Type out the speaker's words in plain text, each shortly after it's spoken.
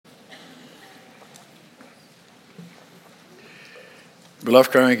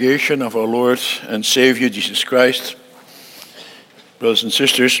Beloved congregation of our Lord and Savior Jesus Christ, brothers and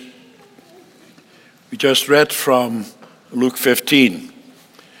sisters, we just read from Luke 15,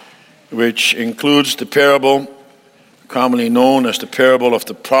 which includes the parable commonly known as the parable of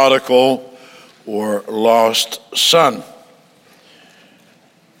the prodigal or lost son.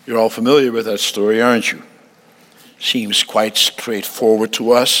 You're all familiar with that story, aren't you? Seems quite straightforward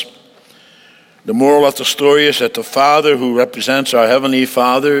to us. The moral of the story is that the Father, who represents our Heavenly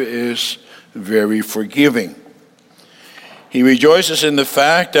Father, is very forgiving. He rejoices in the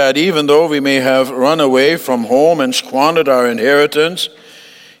fact that even though we may have run away from home and squandered our inheritance,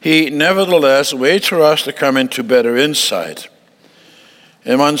 He nevertheless waits for us to come into better insight.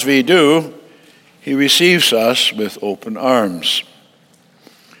 And once we do, He receives us with open arms.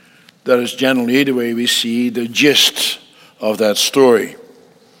 That is generally the way we see the gist of that story.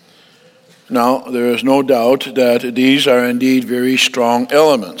 Now, there is no doubt that these are indeed very strong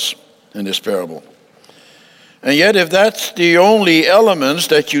elements in this parable. And yet, if that's the only elements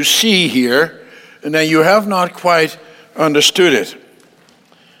that you see here, then you have not quite understood it.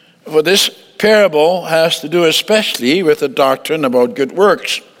 For this parable has to do especially with the doctrine about good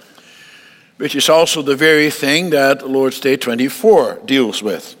works, which is also the very thing that Lord's Day 24 deals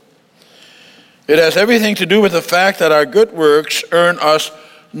with. It has everything to do with the fact that our good works earn us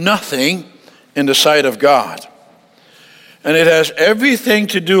nothing in the sight of God. And it has everything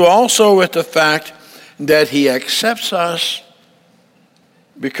to do also with the fact that He accepts us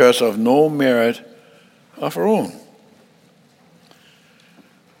because of no merit of our own.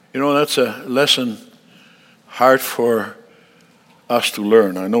 You know, that's a lesson hard for us to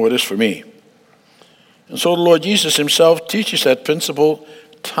learn. I know it is for me. And so the Lord Jesus Himself teaches that principle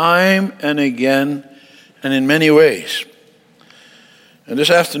time and again and in many ways. And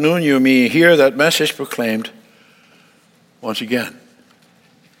this afternoon you may hear that message proclaimed once again,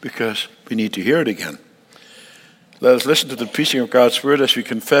 because we need to hear it again. Let us listen to the preaching of God's Word as we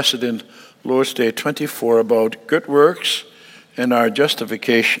confess it in Lord's Day 24 about good works and our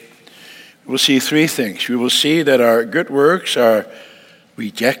justification. We'll see three things. We will see that our good works are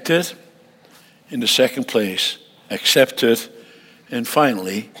rejected, in the second place, accepted, and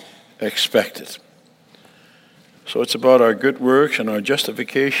finally, expected. So it's about our good works and our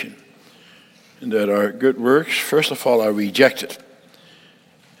justification, and that our good works, first of all, are rejected.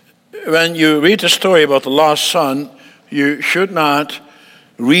 When you read the story about the lost son, you should not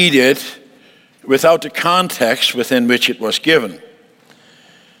read it without the context within which it was given.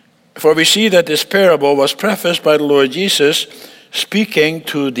 For we see that this parable was prefaced by the Lord Jesus speaking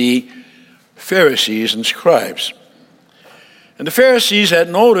to the Pharisees and scribes. And the Pharisees had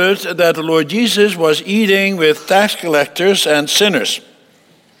noted that the Lord Jesus was eating with tax collectors and sinners.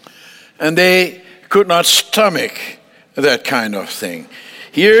 And they could not stomach that kind of thing.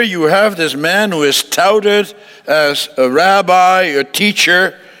 Here you have this man who is touted as a rabbi, a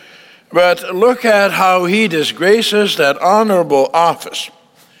teacher, but look at how he disgraces that honorable office.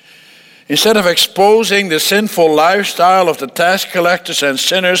 Instead of exposing the sinful lifestyle of the tax collectors and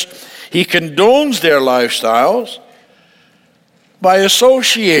sinners, he condones their lifestyles by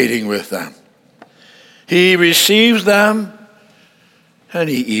associating with them. He receives them, and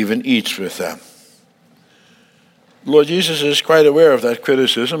he even eats with them. Lord Jesus is quite aware of that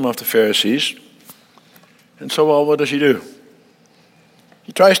criticism of the Pharisees. And so, what does he do?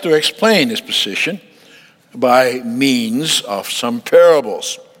 He tries to explain his position by means of some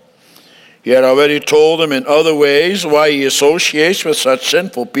parables. He had already told them in other ways why he associates with such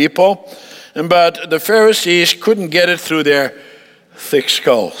sinful people, but the Pharisees couldn't get it through their thick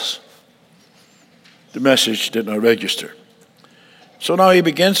skulls. The message did not register. So now he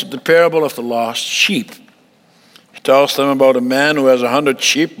begins with the parable of the lost sheep. He tells them about a man who has 100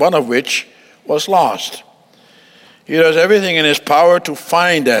 sheep, one of which was lost. He does everything in his power to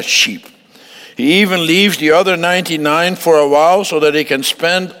find that sheep. He even leaves the other 99 for a while so that he can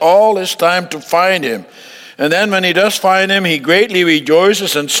spend all his time to find him. And then when he does find him, he greatly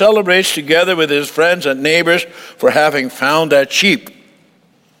rejoices and celebrates together with his friends and neighbors for having found that sheep.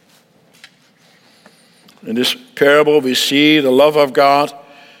 In this parable, we see the love of God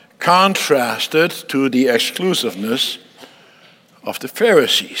contrasted to the exclusiveness of the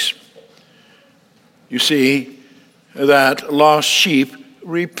Pharisees. You see, that lost sheep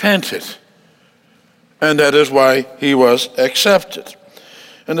repented, and that is why he was accepted.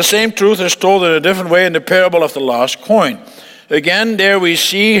 And the same truth is told in a different way in the parable of the lost coin. Again, there we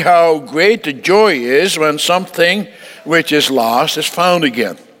see how great the joy is when something which is lost is found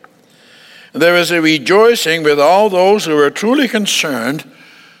again. There is a rejoicing with all those who are truly concerned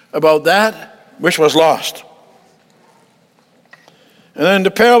about that which was lost. And then in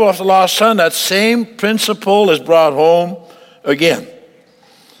the parable of the lost son, that same principle is brought home again.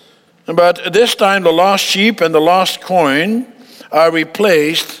 But this time the lost sheep and the lost coin are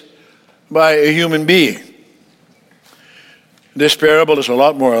replaced by a human being. This parable is a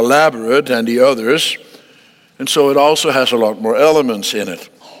lot more elaborate than the others, and so it also has a lot more elements in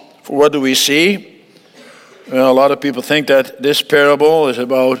it. For what do we see? Well, a lot of people think that this parable is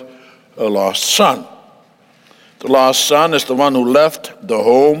about a lost son. The lost son is the one who left the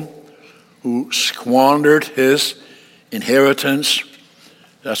home, who squandered his inheritance.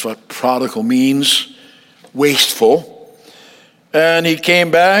 That's what prodigal means, wasteful. And he came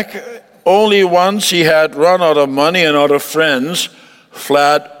back only once he had run out of money and out of friends,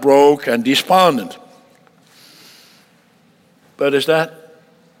 flat, broke, and despondent. But is that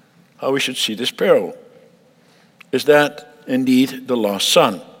how we should see this parable? Is that indeed the lost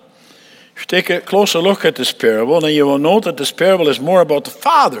son? If you take a closer look at this parable, then you will note that this parable is more about the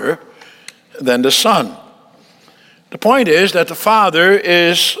father than the son. The point is that the father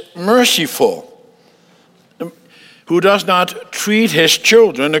is merciful, who does not treat his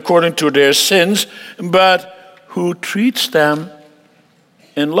children according to their sins, but who treats them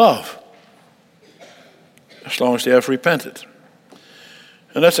in love, as long as they have repented.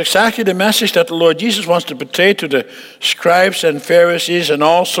 And that's exactly the message that the Lord Jesus wants to portray to the scribes and Pharisees and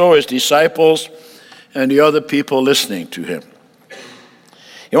also his disciples and the other people listening to him.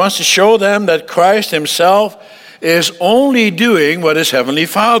 He wants to show them that Christ himself is only doing what his heavenly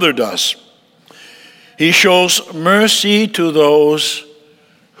Father does. He shows mercy to those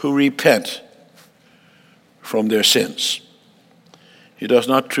who repent from their sins. He does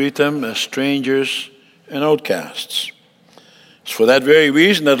not treat them as strangers and outcasts. It's for that very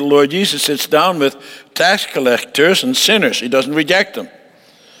reason that the Lord Jesus sits down with tax collectors and sinners. He doesn't reject them,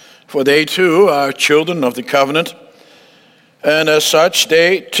 for they too are children of the covenant, and as such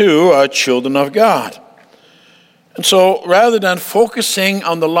they too are children of God. And so rather than focusing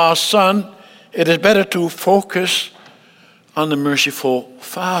on the lost son, it is better to focus on the merciful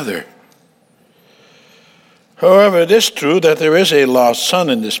Father. However, it is true that there is a lost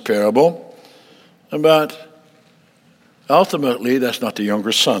son in this parable, but ultimately that's not the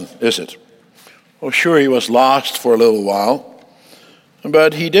younger son, is it? Oh, sure, he was lost for a little while,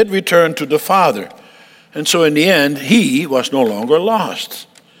 but he did return to the Father. And so in the end, he was no longer lost.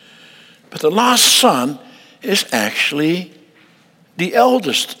 But the lost son is actually the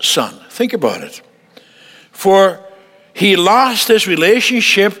eldest son. Think about it. For he lost his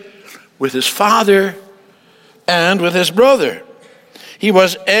relationship with his father and with his brother. He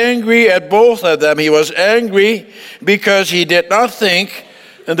was angry at both of them. He was angry because he did not think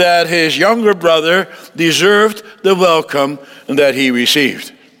that his younger brother deserved the welcome that he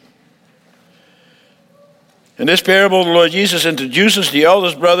received. In this parable, the Lord Jesus introduces the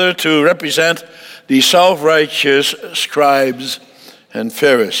eldest brother to represent the self-righteous scribes and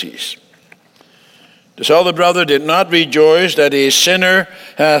Pharisees. This elder brother did not rejoice that a sinner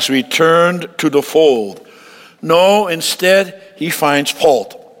has returned to the fold. No, instead, he finds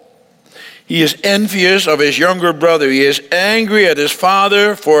fault. He is envious of his younger brother. He is angry at his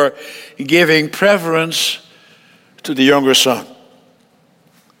father for giving preference to the younger son.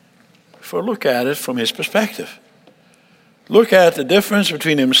 For look at it from his perspective. Look at the difference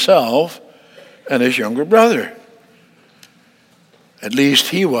between himself and his younger brother. At least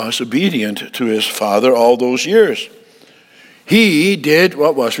he was obedient to his father all those years. He did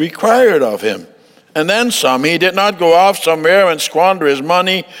what was required of him. And then some. He did not go off somewhere and squander his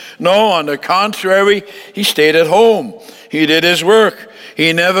money. No, on the contrary, he stayed at home. He did his work.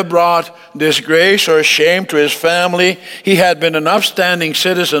 He never brought disgrace or shame to his family. He had been an upstanding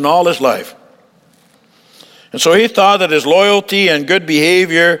citizen all his life. And so he thought that his loyalty and good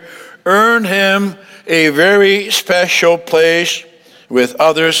behavior earned him a very special place with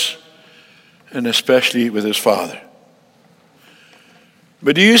others, and especially with his father.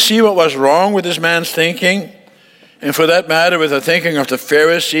 But do you see what was wrong with this man's thinking? And for that matter, with the thinking of the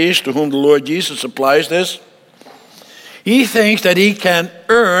Pharisees to whom the Lord Jesus applies this? He thinks that he can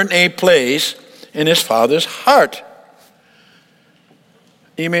earn a place in his father's heart.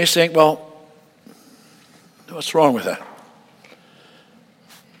 You may think, well, what's wrong with that?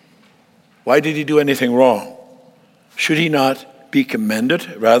 Why did he do anything wrong? Should he not be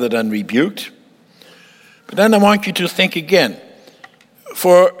commended rather than rebuked? But then I want you to think again.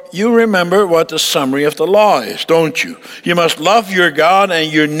 For you remember what the summary of the law is, don't you? You must love your God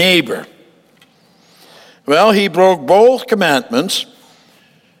and your neighbor. Well, he broke both commandments,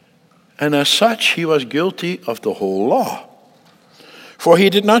 and as such, he was guilty of the whole law. For he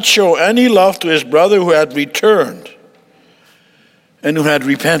did not show any love to his brother who had returned. and who had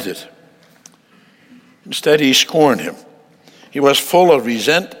repented. Instead, he scorned him. He was full of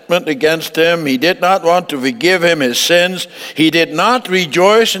resentment against him. He did not want to forgive him his sins. He did not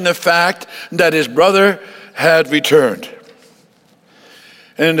rejoice in the fact that his brother had returned.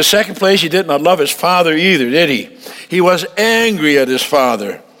 And in the second place, he did not love his father either, did he? He was angry at his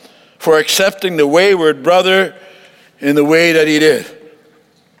father for accepting the wayward brother in the way that he did.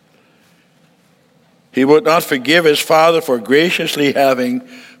 He would not forgive his father for graciously having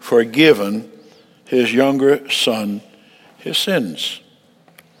forgiven his younger son his sins.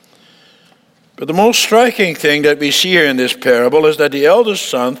 But the most striking thing that we see here in this parable is that the eldest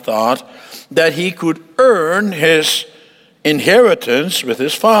son thought that he could earn his inheritance with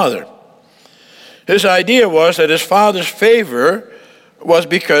his father. His idea was that his father's favor was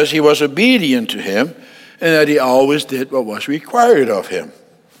because he was obedient to him and that he always did what was required of him.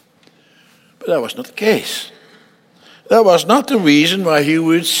 But that was not the case. That was not the reason why he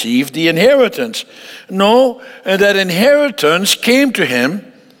received the inheritance. No, and that inheritance came to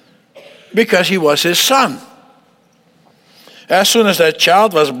him because he was his son. As soon as that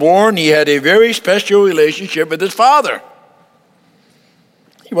child was born, he had a very special relationship with his father.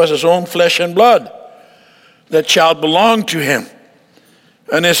 He was his own flesh and blood. That child belonged to him.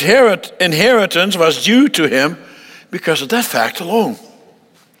 And his inheritance was due to him because of that fact alone.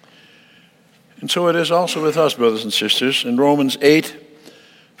 And so it is also with us, brothers and sisters. In Romans 8,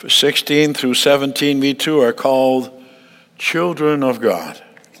 verse 16 through 17, we too are called children of God.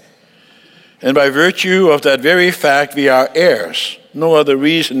 And by virtue of that very fact, we are heirs. No other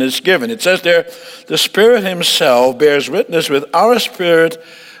reason is given. It says there, the Spirit himself bears witness with our spirit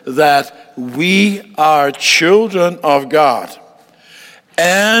that we are children of God.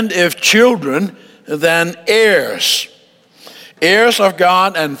 And if children, then heirs. Heirs of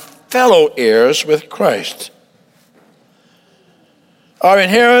God and fellow heirs with Christ. Our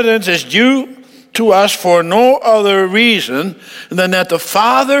inheritance is due to us for no other reason than that the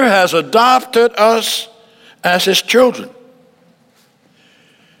Father has adopted us as his children.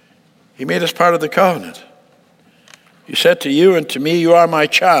 He made us part of the covenant. He said to you and to me, you are my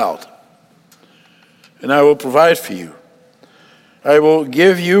child, and I will provide for you. I will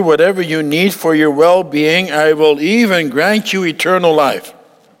give you whatever you need for your well-being. I will even grant you eternal life.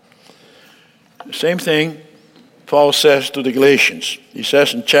 The same thing Paul says to the Galatians. He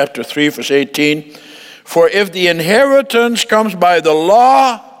says in chapter 3, verse 18, for if the inheritance comes by the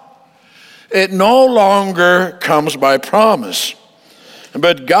law, it no longer comes by promise.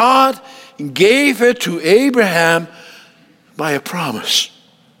 But God gave it to Abraham by a promise.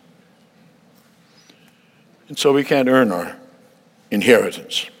 And so we can't earn our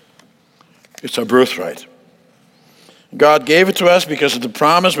inheritance. It's our birthright. God gave it to us because of the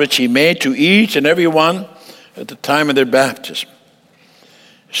promise which he made to each and every one at the time of their baptism.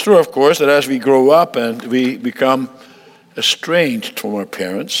 It's true, of course, that as we grow up and we become estranged from our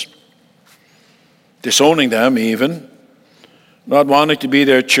parents, disowning them even, not wanting to be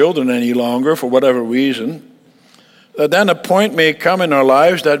their children any longer for whatever reason, that then a point may come in our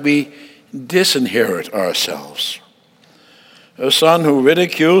lives that we disinherit ourselves. A son who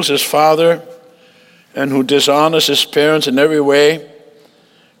ridicules his father and who dishonors his parents in every way,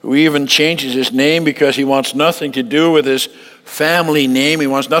 who even changes his name because he wants nothing to do with his family name, he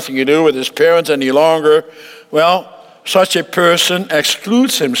wants nothing to do with his parents any longer, well, such a person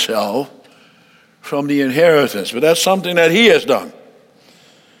excludes himself from the inheritance. But that's something that he has done.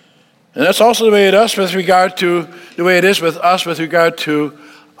 And that's also the way it is with us with regard to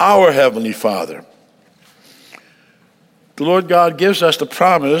our Heavenly Father. The Lord God gives us the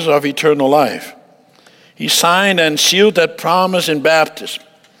promise of eternal life. He signed and sealed that promise in baptism.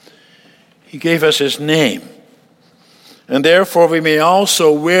 He gave us his name. And therefore we may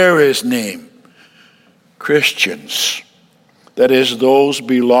also wear his name. Christians. That is, those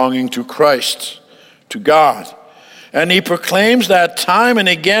belonging to Christ, to God. And he proclaims that time and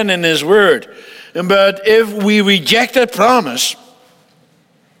again in his word. But if we reject that promise,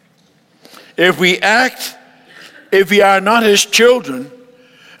 if we are not his children,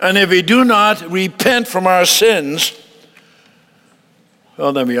 and if we do not repent from our sins,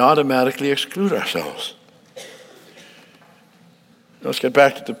 well, then we automatically exclude ourselves. Let's get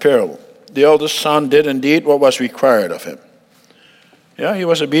back to the parable. The eldest son did indeed what was required of him. Yeah, he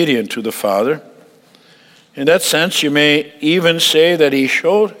was obedient to the father. In that sense, you may even say that he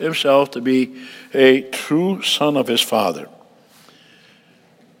showed himself to be a true son of his father.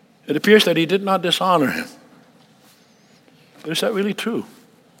 It appears that he did not dishonor him. But is that really true?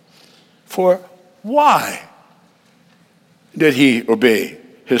 For why did he obey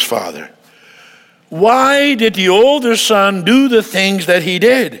his father? Why did the older son do the things that he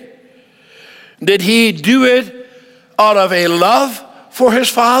did? Did he do it out of a love for his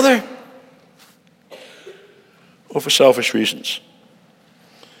father or for selfish reasons?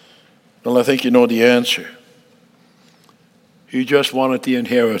 Well, I think you know the answer. He just wanted the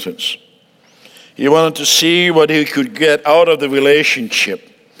inheritance. He wanted to see what he could get out of the relationship.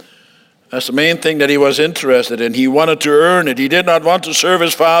 That's the main thing that he was interested in. He wanted to earn it. He did not want to serve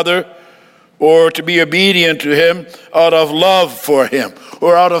his father or to be obedient to him out of love for him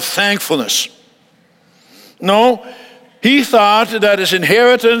or out of thankfulness. No, he thought that his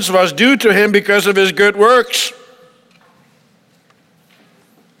inheritance was due to him because of his good works.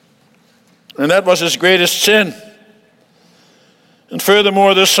 And that was his greatest sin. And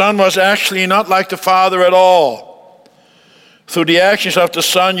furthermore, the son was actually not like the father at all. Through the actions of the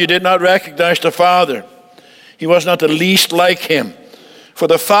son, you did not recognize the father. He was not the least like him. For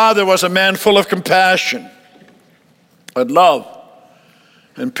the father was a man full of compassion, and love,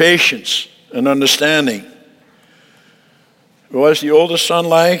 and patience, and understanding. What was the older son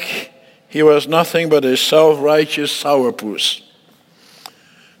like? He was nothing but a self-righteous sourpuss.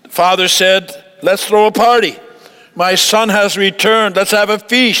 The father said, "Let's throw a party. My son has returned. Let's have a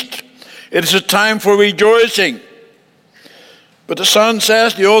feast. It is a time for rejoicing." But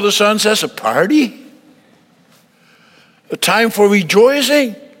the older son says, "A party? A time for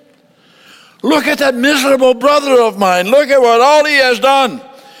rejoicing? Look at that miserable brother of mine. Look at what all he has done.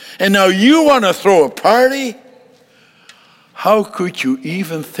 And now you want to throw a party? How could you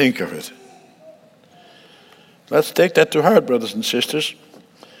even think of it?" Let's take that to heart, brothers and sisters.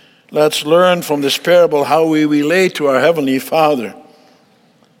 Let's learn from this parable how we relate to our Heavenly Father.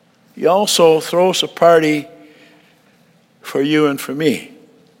 He also throws a party for you and for me.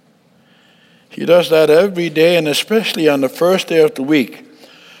 He does that every day, and especially on the first day of the week,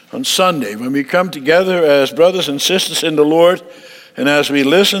 on Sunday, when we come together as brothers and sisters in the Lord, and as we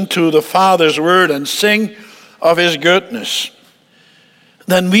listen to the Father's word and sing of his goodness.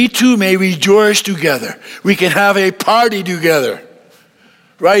 Then we too may rejoice together. We can have a party together,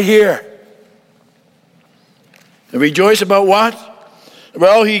 right here. And rejoice about what?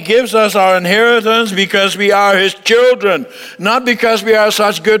 Well, he gives us our inheritance because we are his children, not because we are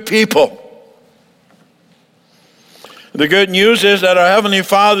such good people. The good news is that our Heavenly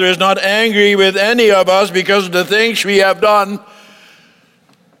Father is not angry with any of us because of the things we have done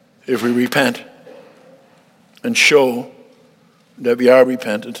if we repent and show that we are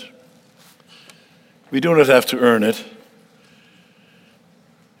repentant. We do not have to earn it.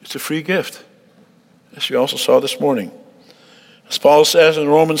 It's a free gift, as we also saw this morning. As Paul says in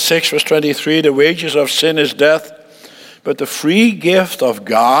Romans 6, verse 23, the wages of sin is death, but the free gift of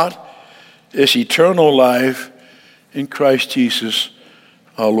God is eternal life in Christ Jesus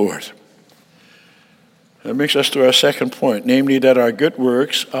our Lord. That brings us to our second point, namely that our good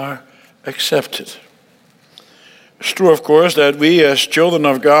works are accepted. It's true, of course, that we as children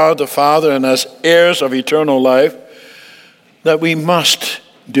of God the Father and as heirs of eternal life, that we must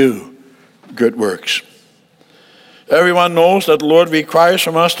do good works. Everyone knows that the Lord requires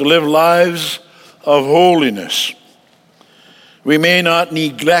from us to live lives of holiness. We may not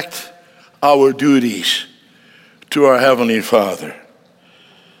neglect our duties to our Heavenly Father.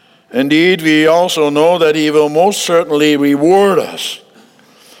 Indeed, we also know that he will most certainly reward us.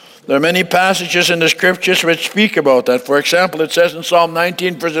 There are many passages in the Scriptures which speak about that. For example, it says in Psalm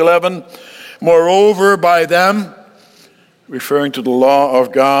 19, verse 11, "Moreover, by them," referring to the law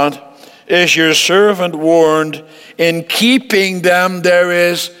of God, "is your servant warned. In keeping them there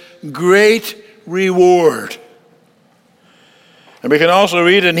is great reward." And we can also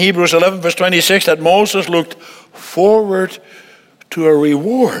read in Hebrews 11, verse 26, that Moses looked forward to a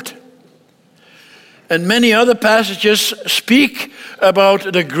reward. And many other passages speak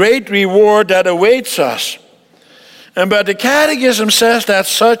about the great reward that awaits us. But the Catechism says that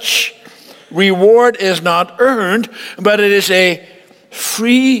such reward is not earned, but it is a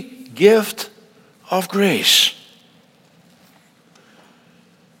free gift of grace.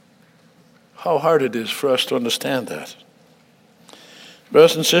 How hard it is for us to understand that.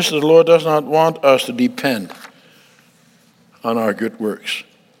 Brothers and sisters, the Lord does not want us to depend on our good works.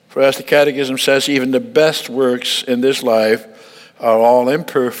 For as the Catechism says, even the best works in this life are all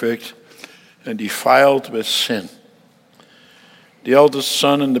imperfect and defiled with sin. The eldest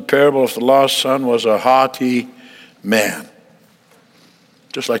son in the parable of the lost son was a haughty man,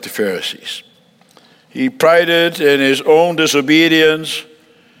 just like the Pharisees. He prided in his own disobedience,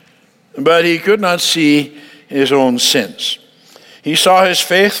 but he could not see his own sins. He saw his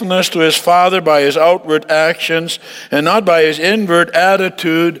faithfulness to his Father by his outward actions and not by his inward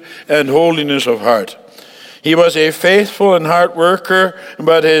attitude and holiness of heart. He was a faithful and hard worker,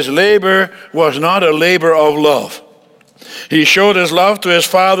 but his labor was not a labor of love. He showed his love to his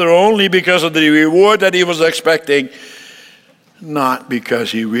Father only because of the reward that he was expecting, not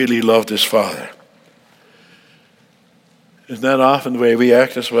because he really loved his Father. Isn't that often the way we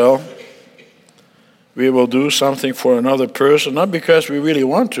act as well? We will do something for another person, not because we really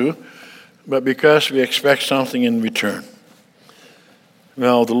want to, but because we expect something in return.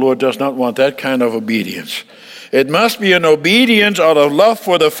 Well, the Lord does not want that kind of obedience. It must be an obedience out of love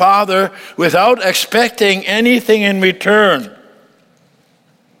for the Father without expecting anything in return.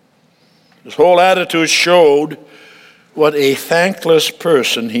 His whole attitude showed what a thankless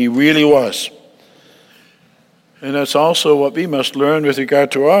person he really was. And that's also what we must learn with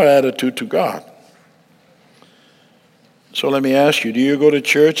regard to our attitude to God. So let me ask you, do you go to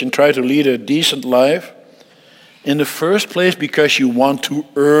church and try to lead a decent life in the first place because you want to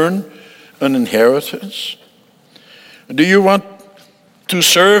earn an inheritance? Do you want to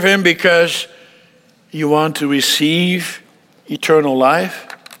serve him because you want to receive eternal life?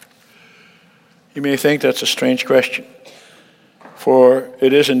 You may think that's a strange question, for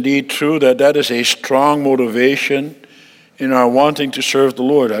it is indeed true that that is a strong motivation in our wanting to serve the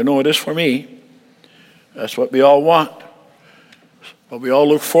Lord. I know it is for me. That's what we all want, what we all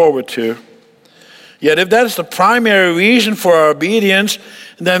look forward to. Yet if that is the primary reason for our obedience,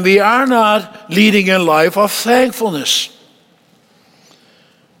 then we are not leading a life of thankfulness.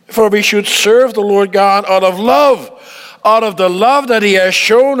 For we should serve the Lord God out of love, out of the love that he has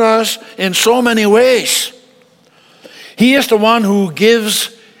shown us in so many ways. He is the one who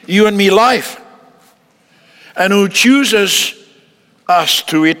gives you and me life and who chooses us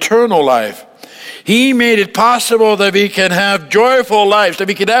to eternal life. He made it possible that we can have joyful lives, that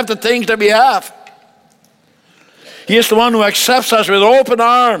we can have the things that we have. He is the one who accepts us with open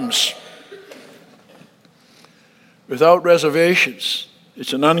arms, without reservations.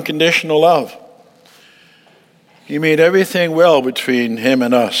 It's an unconditional love. He made everything well between him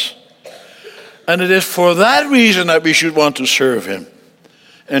and us. And it is for that reason that we should want to serve him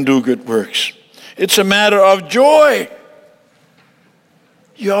and do good works. It's a matter of joy.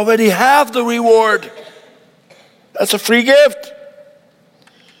 You already have the reward. That's a free gift.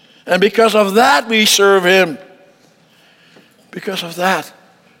 And because of that, we serve him. Because of that,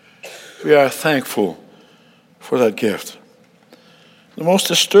 we are thankful for that gift. The most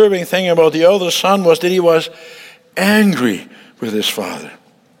disturbing thing about the elder son was that he was angry with his father,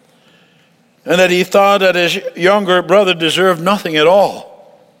 and that he thought that his younger brother deserved nothing at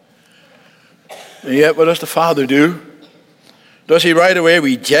all. And yet, what does the father do? Does he right away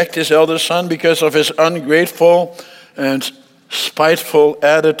reject his elder son because of his ungrateful and spiteful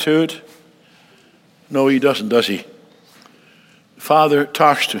attitude? No, he doesn't, does he? The father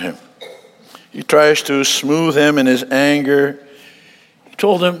talks to him. He tries to smooth him in his anger. He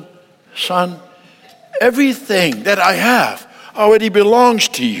told him, son, everything that I have already belongs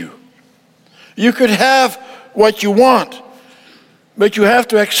to you. You could have what you want, but you have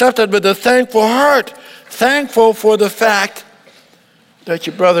to accept it with a thankful heart, thankful for the fact that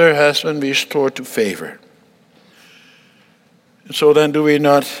your brother has been restored to favor. And so then, do we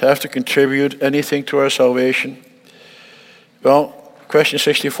not have to contribute anything to our salvation? Well, question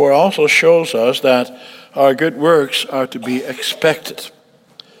 64 also shows us that our good works are to be expected.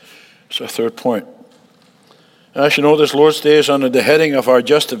 It's our third point. As you know, this Lord's Day is under the heading of our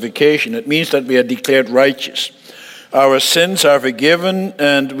justification. It means that we are declared righteous. Our sins are forgiven,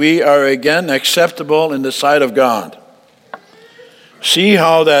 and we are again acceptable in the sight of God. See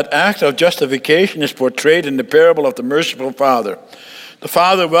how that act of justification is portrayed in the parable of the merciful father. The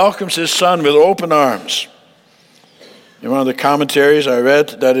father welcomes his son with open arms. In one of the commentaries I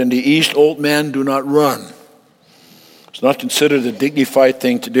read that in the East, old men do not run. It's not considered a dignified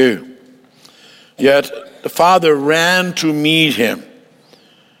thing to do. Yet the father ran to meet him.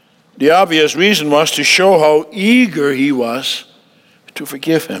 The obvious reason was to show how eager he was to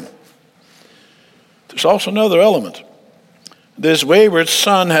forgive him. There's also another element. This wayward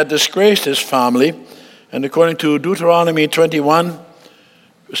son had disgraced his family, and according to Deuteronomy 21,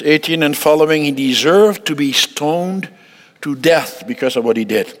 verse 18 and following, he deserved to be stoned to death because of what he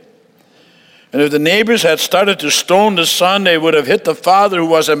did. And if the neighbors had started to stone the son, they would have hit the father who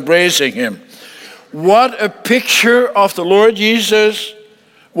was embracing him. What a picture of the Lord Jesus,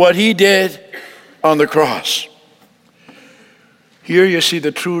 what he did on the cross. Here you see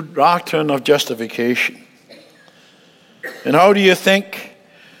the true doctrine of justification. And how do you think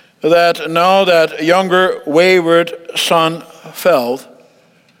that now that younger wayward son felt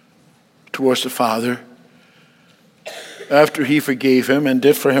towards the Father after he forgave him and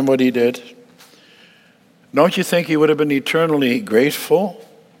did for him what he did, don't you think he would have been eternally grateful?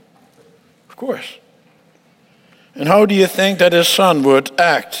 Of course. And how do you think that his son would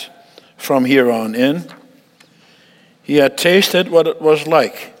act from here on in? He had tasted what it was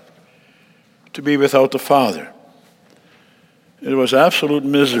like to be without the Father. It was absolute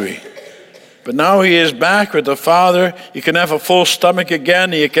misery. But now he is back with the Father. He can have a full stomach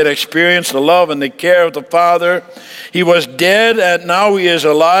again. He can experience the love and the care of the Father. He was dead and now he is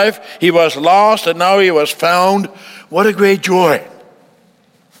alive. He was lost and now he was found. What a great joy.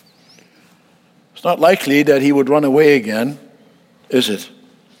 It's not likely that he would run away again, is it?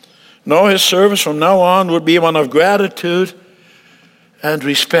 No, his service from now on would be one of gratitude and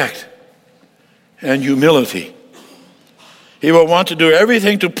respect and humility. He will want to do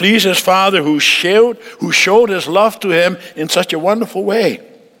everything to please his Father who showed his love to him in such a wonderful way.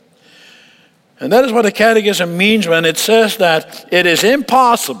 And that is what the Catechism means when it says that it is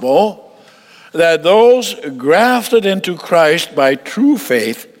impossible that those grafted into Christ by true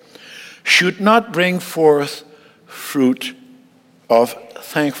faith should not bring forth fruit of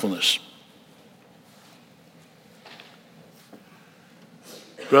thankfulness.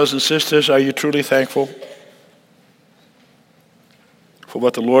 Brothers and sisters, are you truly thankful for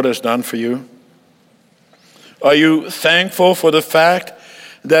what the Lord has done for you? Are you thankful for the fact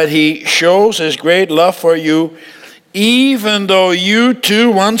that he shows his great love for you even though you too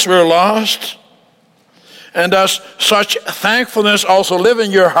once were lost? And does such thankfulness also live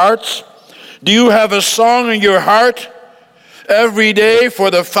in your hearts? Do you have a song in your heart every day for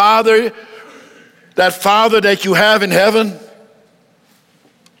the Father that you have in heaven?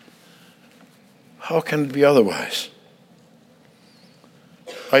 How can it be otherwise?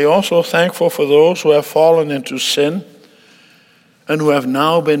 Are you also thankful for those who have fallen into sin and who have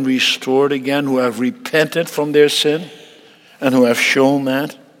now been restored again, who have repented from their sin and who have shown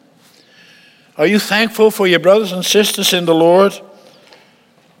that? Are you thankful for your brothers and sisters in the Lord?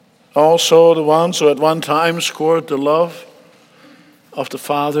 Also the ones who at one time scored the love of the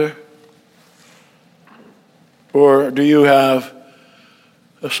Father? Or do you have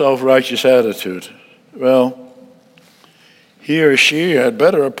a self-righteous attitude? Well, he or she had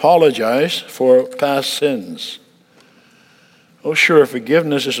better apologize for past sins. Oh, sure,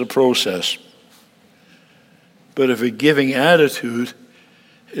 forgiveness is a process, but a forgiving attitude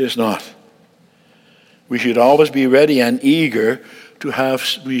is not. We should always be ready and eager to have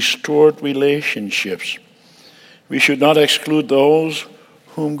restored relationships. We should not exclude those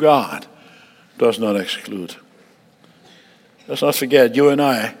whom God does not exclude. Let's not forget, you and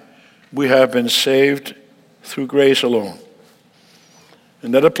I, we have been saved through grace alone.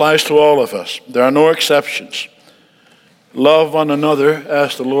 And that applies to all of us. There are no exceptions. Love one another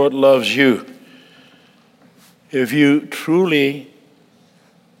as the Lord loves you. If you truly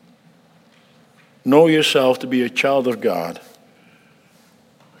know yourself to be a child of God,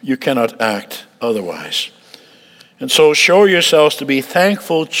 you cannot act otherwise. And so show yourselves to be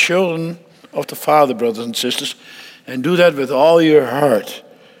thankful children of the Father, brothers and sisters, and do that with all your heart,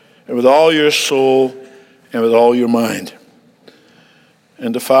 and with all your soul, and with all your mind.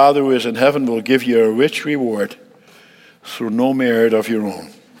 And the Father who is in heaven will give you a rich reward through no merit of your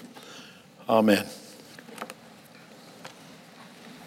own. Amen.